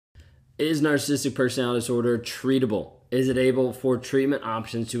Is narcissistic personality disorder treatable? Is it able for treatment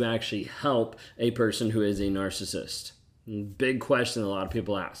options to actually help a person who is a narcissist? Big question a lot of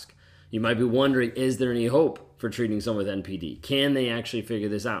people ask. You might be wondering, is there any hope for treating someone with NPD? Can they actually figure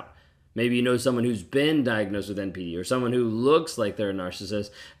this out? Maybe you know someone who's been diagnosed with NPD or someone who looks like they're a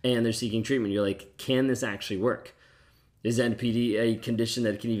narcissist and they're seeking treatment. You're like, can this actually work? Is NPD a condition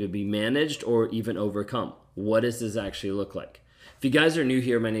that can either be managed or even overcome? What does this actually look like? If you guys are new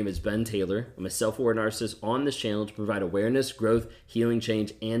here, my name is Ben Taylor. I'm a self-aware narcissist on this channel to provide awareness, growth, healing,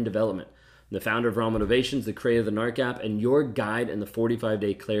 change, and development. I'm the founder of Raw Motivations, the creator of the NARC app, and your guide in the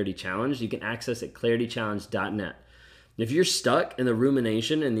 45-day Clarity Challenge. You can access at claritychallenge.net. If you're stuck in the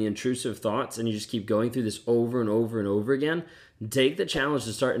rumination and the intrusive thoughts and you just keep going through this over and over and over again, take the challenge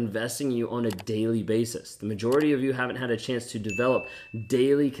to start investing in you on a daily basis. The majority of you haven't had a chance to develop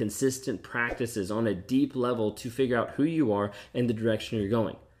daily consistent practices on a deep level to figure out who you are and the direction you're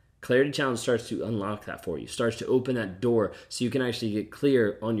going. Clarity Challenge starts to unlock that for you, starts to open that door so you can actually get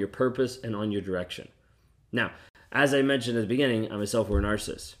clear on your purpose and on your direction. Now, as I mentioned at the beginning, I'm a self-aware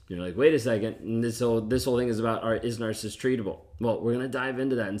narcissist. You're like, wait a second, this whole thing is about, all right, is narcissist treatable? Well, we're going to dive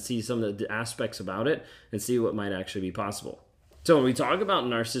into that and see some of the aspects about it and see what might actually be possible. So when we talk about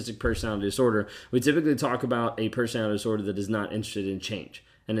narcissistic personality disorder, we typically talk about a personality disorder that is not interested in change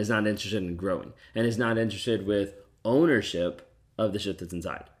and is not interested in growing and is not interested with ownership of the shit that's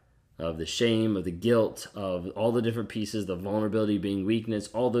inside, of the shame, of the guilt, of all the different pieces, the vulnerability being weakness,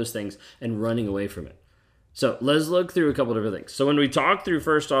 all those things, and running away from it. So let's look through a couple different things. So when we talk through,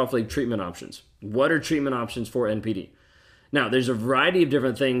 first off, like treatment options, what are treatment options for NPD? Now, there's a variety of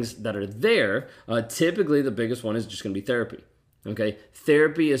different things that are there. Typically, the biggest one is just going to be therapy. Okay,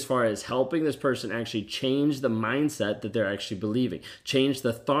 therapy as far as helping this person actually change the mindset that they're actually believing, change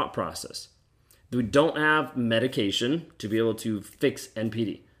the thought process. We don't have medication to be able to fix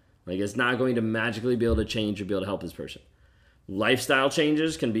NPD. Like, it's not going to magically be able to change or be able to help this person. Lifestyle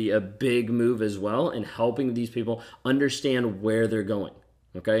changes can be a big move as well in helping these people understand where they're going.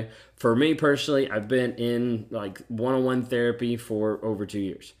 Okay, for me personally, I've been in like one-on-one therapy for over 2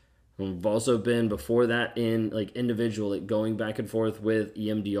 years. I've also been before that in like individual, like going back and forth with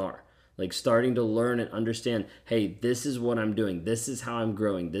EMDR, like starting to learn and understand, hey, this is what I'm doing. This is how I'm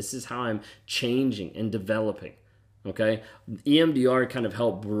growing. This is how I'm changing and developing. Okay, EMDR kind of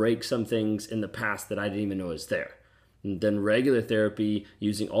helped break some things in the past that I didn't even know was there. And then regular therapy,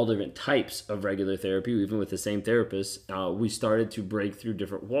 using all different types of regular therapy, even with the same therapist, we started to break through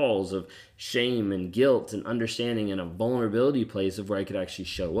different walls of shame and guilt and understanding in a vulnerability place of where I could actually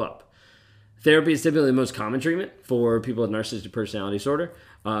show up. Therapy is typically the most common treatment for people with narcissistic personality disorder.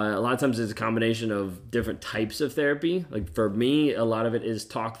 A lot of times it's a combination of different types of therapy. Like for me, a lot of it is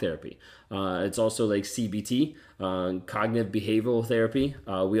talk therapy. It's also like CBT, cognitive behavioral therapy.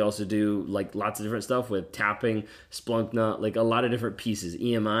 We also do like lots of different stuff with tapping, Splunkna, like a lot of different pieces.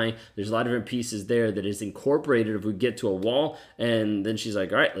 EMI, there's a lot of different pieces there that is incorporated if we get to a wall and then she's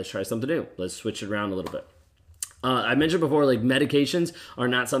like, all right, let's try something new. Let's switch it around a little bit. I mentioned before, like medications are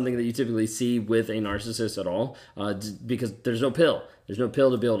not something that you typically see with a narcissist at all because there's no pill. There's no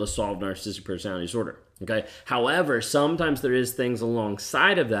pill to be able to solve narcissistic personality disorder. Okay. However, sometimes there is things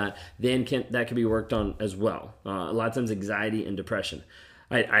alongside of that that can be worked on as well. A lot of times anxiety and depression.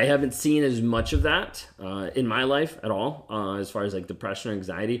 I haven't seen as much of that in my life at all as far as like depression or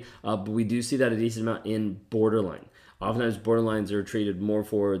anxiety, but we do see that a decent amount in borderline. Oftentimes borderlines are treated more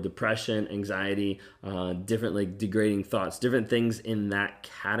for depression, anxiety, different like degrading thoughts, different things in that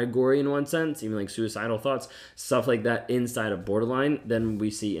category in one sense, even like suicidal thoughts, stuff like that inside of borderline than we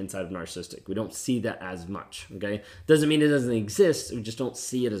see inside of narcissistic. We don't see that as much, okay? Doesn't mean it doesn't exist, we just don't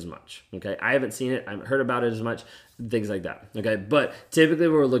see it as much, okay? I haven't seen it, I haven't heard about it as much, things like that, okay? But typically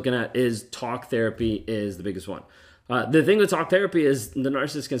what we're looking at is talk therapy is the biggest one. The thing with talk therapy is the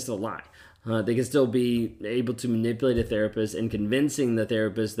narcissist can still lie. They can still be able to manipulate a therapist and convincing the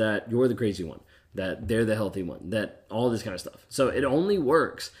therapist that you're the crazy one, that they're the healthy one, that all this kind of stuff. So it only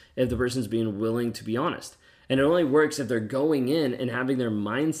works if the person's being willing to be honest. And it only works if they're going in and having their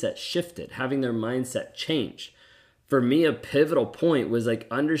mindset shifted, having their mindset changed. For me, a pivotal point was like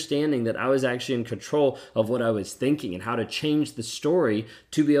understanding that I was actually in control of what I was thinking and how to change the story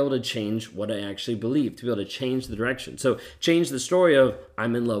to be able to change what I actually believe, to be able to change the direction. So change the story of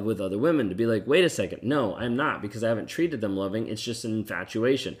I'm in love with other women to be like, wait a second, no, I'm not because I haven't treated them loving. It's just an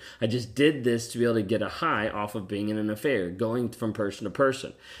infatuation. I just did this to be able to get a high off of being in an affair, going from person to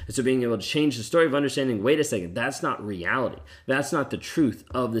person. And so being able to change the story of understanding, wait a second, that's not reality. That's not the truth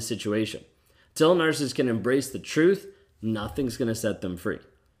of the situation. Till narcissists can embrace the truth, nothing's going to set them free.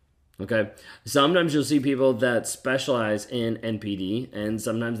 Okay. Sometimes you'll see people that specialize in NPD, and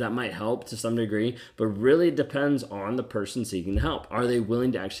sometimes that might help to some degree, but really it depends on the person seeking the help. Are they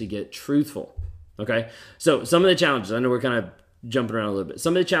willing to actually get truthful? Okay. So some of the challenges, I know we're kind of jumping around a little bit.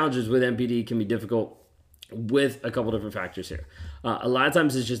 Some of the challenges with NPD can be difficult with a couple different factors here. A lot of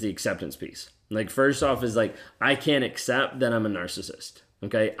times it's just the acceptance piece. Like, first off is like, I can't accept that I'm a narcissist.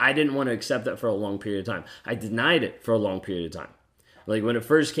 Okay. I didn't want to accept that for a long period of time. I denied it for a long period of time. Like, when it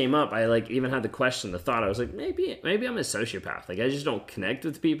first came up, I like even had the question, the thought, I was like, maybe I'm a sociopath. Like, I just don't connect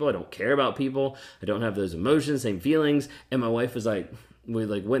with people. I don't care about people. I don't have those emotions, same feelings. And my wife was like, we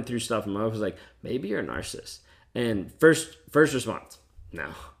like went through stuff, and my wife was like, maybe you're a narcissist. And first response, no,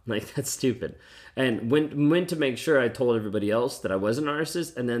 like, that's stupid. And went to make sure I told everybody else that I was a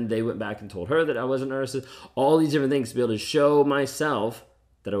narcissist, and then they went back and told her that I was a narcissist. All these different things to be able to show myself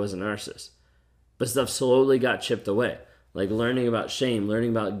that I was a narcissist. But stuff slowly got chipped away. Like learning about shame,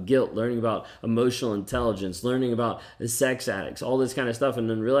 learning about guilt, learning about emotional intelligence, learning about sex addicts, all this kind of stuff. And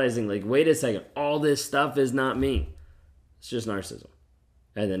then realizing, like, wait a second, all this stuff is not me. It's just narcissism.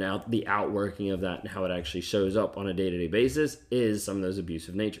 And then the outworking of that and how it actually shows up on a day-to-day basis is some of those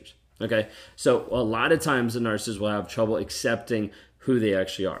abusive natures. Okay, so a lot of times the narcissist will have trouble accepting who they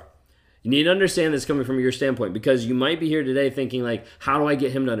actually are. You need to understand this coming from your standpoint, because you might be here today thinking, like, how do I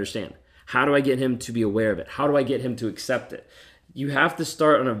get him to understand? How do I get him to be aware of it? How do I get him to accept it? You have to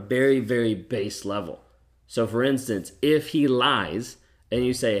start on a very, very base level. So for instance, if he lies and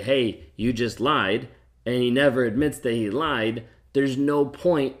you say, hey, you just lied, and he never admits that he lied, there's no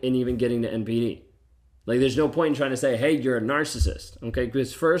point in even getting to NPD. Like, there's no point in trying to say, hey, you're a narcissist, okay?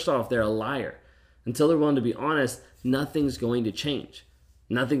 Because first off, they're a liar. Until they're willing to be honest, nothing's going to change.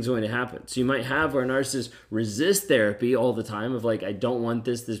 Nothing's going to happen. So you might have where narcissists resist therapy all the time of like, I don't want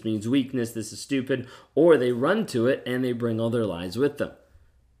this, this means weakness, this is stupid, or they run to it and they bring all their lies with them.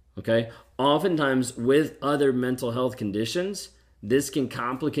 Okay? Oftentimes with other mental health conditions, this can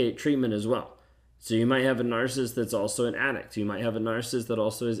complicate treatment as well. So you might have a narcissist that's also an addict. You might have a narcissist that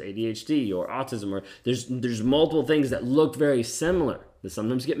also has ADHD or autism, or there's multiple things that look very similar, that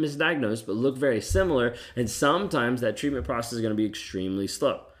sometimes get misdiagnosed, but look very similar, and sometimes that treatment process is going to be extremely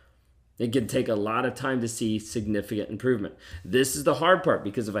slow. It can take a lot of time to see significant improvement. This is the hard part,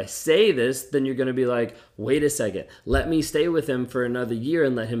 because if I say this, then you're going to be like, wait a second, let me stay with him for another year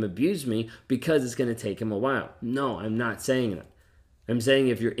and let him abuse me because it's going to take him a while. No, I'm not saying that. I'm saying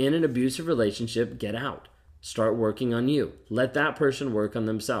if you're in an abusive relationship, get out. Start working on you. Let that person work on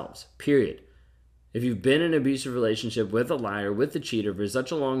themselves, period. If you've been in an abusive relationship with a liar, with a cheater for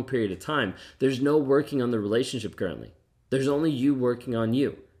such a long period of time, there's no working on the relationship currently. There's only you working on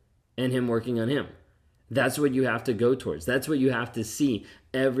you and him working on him. That's what you have to go towards. That's what you have to see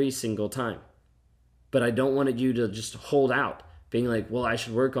every single time. But I don't want you to just hold out, being like, well, I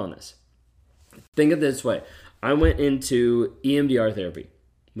should work on this. Think of it this way. I went into EMDR therapy.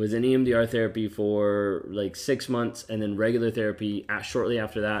 Was in EMDR therapy for like 6 months, and then regular therapy shortly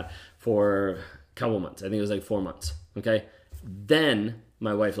after that for a couple months. I think it was like 4 months. Okay. Then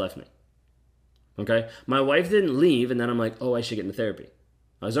my wife left me. Okay. My wife didn't leave, and then I'm like, oh, I should get into therapy.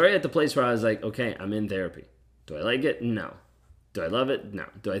 I was already at the place where I was like, okay, I'm in therapy. Do I like it? No. Do I love it? No.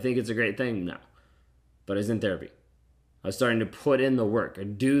 Do I think it's a great thing? No. But I was in therapy. I was starting to put in the work, or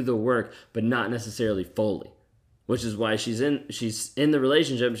do the work, but not necessarily fully. Which is why she's in the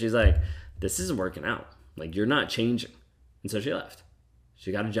relationship. She's like, this isn't working out. Like, you're not changing. And so she left.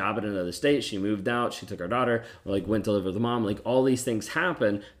 She got a job in another state. She moved out. She took our daughter, like went to live with the mom. Like, all these things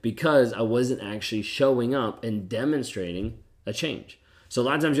happen because I wasn't actually showing up and demonstrating a change. So a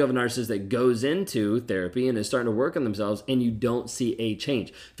lot of times you have a narcissist that goes into therapy and is starting to work on themselves, and you don't see a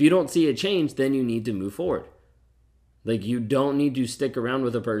change. If you don't see a change, then you need to move forward. Like, you don't need to stick around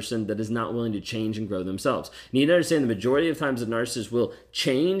with a person that is not willing to change and grow themselves. You need to understand the majority of times a narcissist will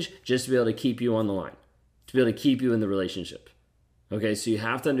change just to be able to keep you on the line, to be able to keep you in the relationship. Okay, so you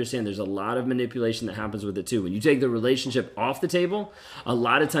have to understand there's a lot of manipulation that happens with it too. When you take the relationship off the table, a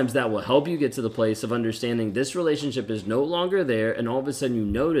lot of times that will help you get to the place of understanding this relationship is no longer there, and all of a sudden you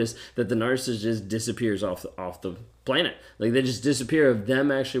notice that the narcissist just disappears off the planet. Like, they just disappear of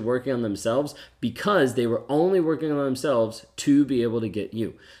them actually working on themselves, because they were only working on themselves to be able to get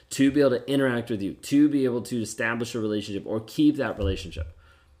you, to be able to interact with you, to be able to establish a relationship or keep that relationship.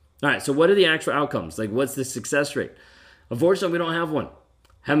 All right, so what are the actual outcomes? Like, what's the success rate? Unfortunately, we don't have one.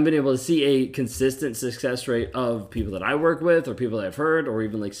 Haven't been able to see a consistent success rate of people that I work with, or people that I've heard, or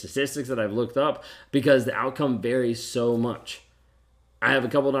even like statistics that I've looked up, because the outcome varies so much. I have a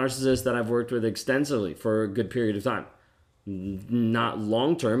couple of narcissists that I've worked with extensively for a good period of time. Not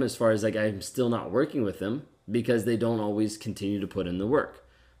long term, as far as like I'm still not working with them, because they don't always continue to put in the work.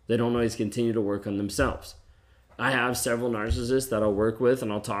 They don't always continue to work on themselves. I have several narcissists that I'll work with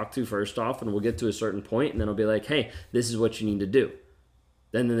and I'll talk to first off, and we'll get to a certain point, and then I'll be like, hey, this is what you need to do.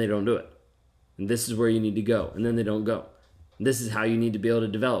 Then they don't do it. And this is where you need to go, and then they don't go. This is how you need to be able to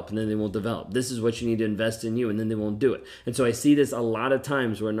develop, and then they won't develop. This is what you need to invest in you, and then they won't do it. And so I see this a lot of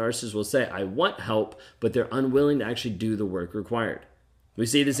times where narcissists will say, I want help, but they're unwilling to actually do the work required. We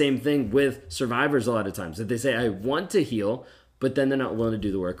see the same thing with survivors a lot of times, that they say, I want to heal, but then they're not willing to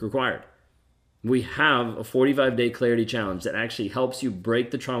do the work required. We have a 45-day clarity challenge that actually helps you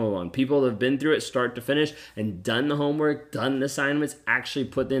break the trauma bond. People that have been through it start to finish and done the homework, done the assignments, actually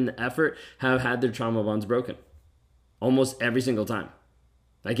put in the effort, have had their trauma bonds broken. Almost every single time.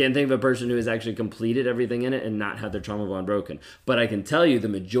 I can't think of a person who has actually completed everything in it and not had their trauma bond broken. But I can tell you the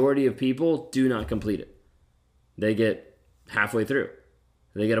majority of people do not complete it. They get halfway through.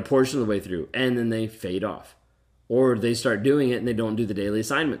 They get a portion of the way through, and then they fade off. Or they start doing it and they don't do the daily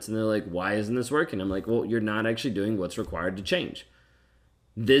assignments. And they're like, why isn't this working? I'm like, well, you're not actually doing what's required to change.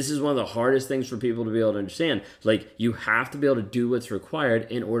 This is one of the hardest things for people to be able to understand. Like, you have to be able to do what's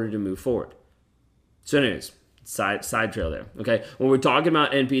required in order to move forward. So anyways, side trail there, okay? When we're talking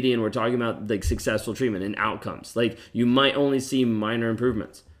about NPD and we're talking about like successful treatment and outcomes, like you might only see minor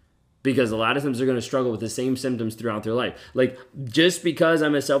improvements. Because a lot of times they're going to struggle with the same symptoms throughout their life. Like, just because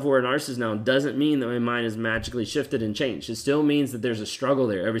I'm a self-aware narcissist now doesn't mean that my mind is magically shifted and changed. It still means that there's a struggle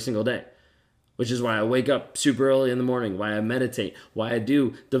there every single day. Which is why I wake up super early in the morning, why I meditate, why I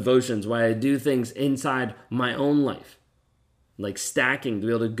do devotions, why I do things inside my own life. Like stacking, to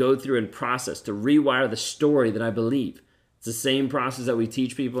be able to go through and process, to rewire the story that I believe. It's the same process that we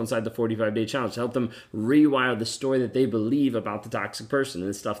teach people inside the 45-day challenge to help them rewire the story that they believe about the toxic person and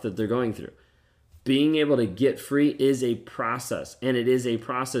the stuff that they're going through. Being able to get free is a process, and it is a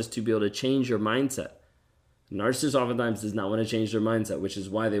process to be able to change your mindset. Narcissists oftentimes does not want to change their mindset, which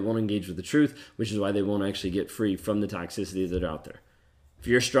is why they won't engage with the truth, which is why they won't actually get free from the toxicity that are out there. If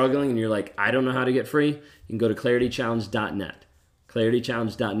you're struggling and you're like, I don't know how to get free, you can go to claritychallenge.net.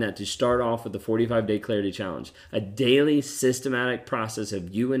 claritychallenge.net to start off with the 45-day clarity challenge, a daily systematic process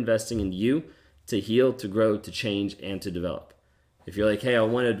of you investing in you to heal, to grow, to change, and to develop. If you're like, hey, I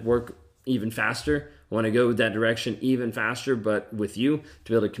want to work even faster, I want to go that direction even faster, but with you,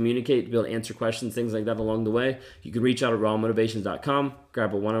 to be able to communicate, to be able to answer questions, things like that along the way, you can reach out at rawmotivations.com,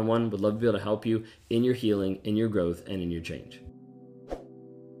 grab a one-on-one. Would love to be able to help you in your healing, in your growth, and in your change.